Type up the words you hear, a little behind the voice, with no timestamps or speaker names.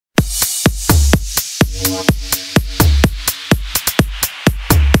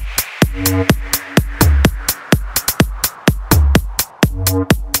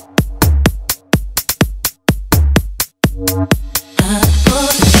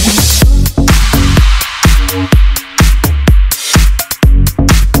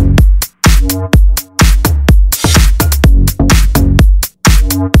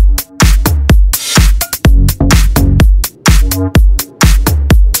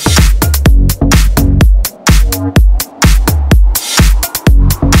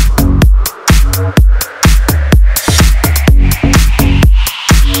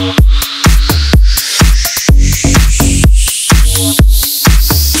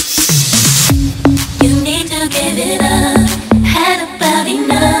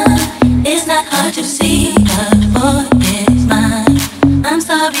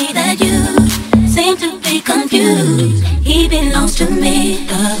belongs to me.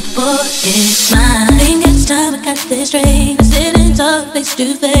 The boy is mine. I think it's time I got this straight. I sit and talk face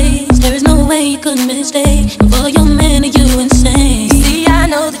to face. There is no way you could mistake. For your man, are you insane? See, I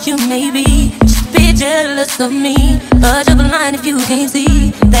know that you may be just a bit jealous of me, but you're blind if you can't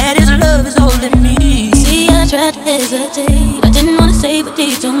see that his love is holding me. See, I tried to hesitate. I didn't wanna say what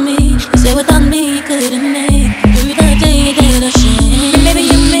he told me. He said without me you couldn't make. Through the day that I shame. Maybe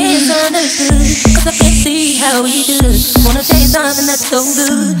you misunderstood, cause I can't see how he could wanna say something that's so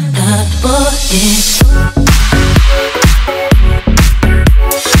good. The boy is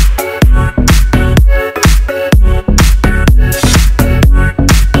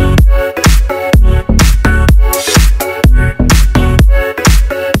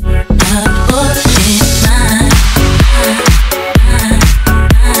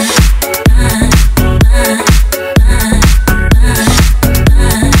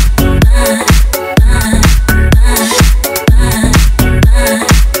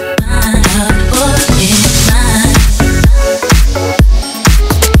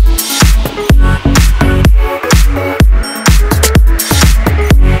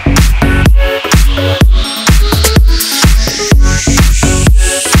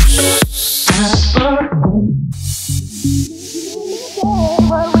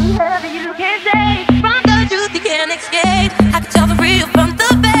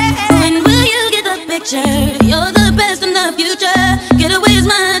you're the best in the future. Get away is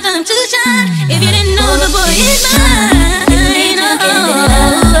my time to shine. If you didn't know, the boy is mine.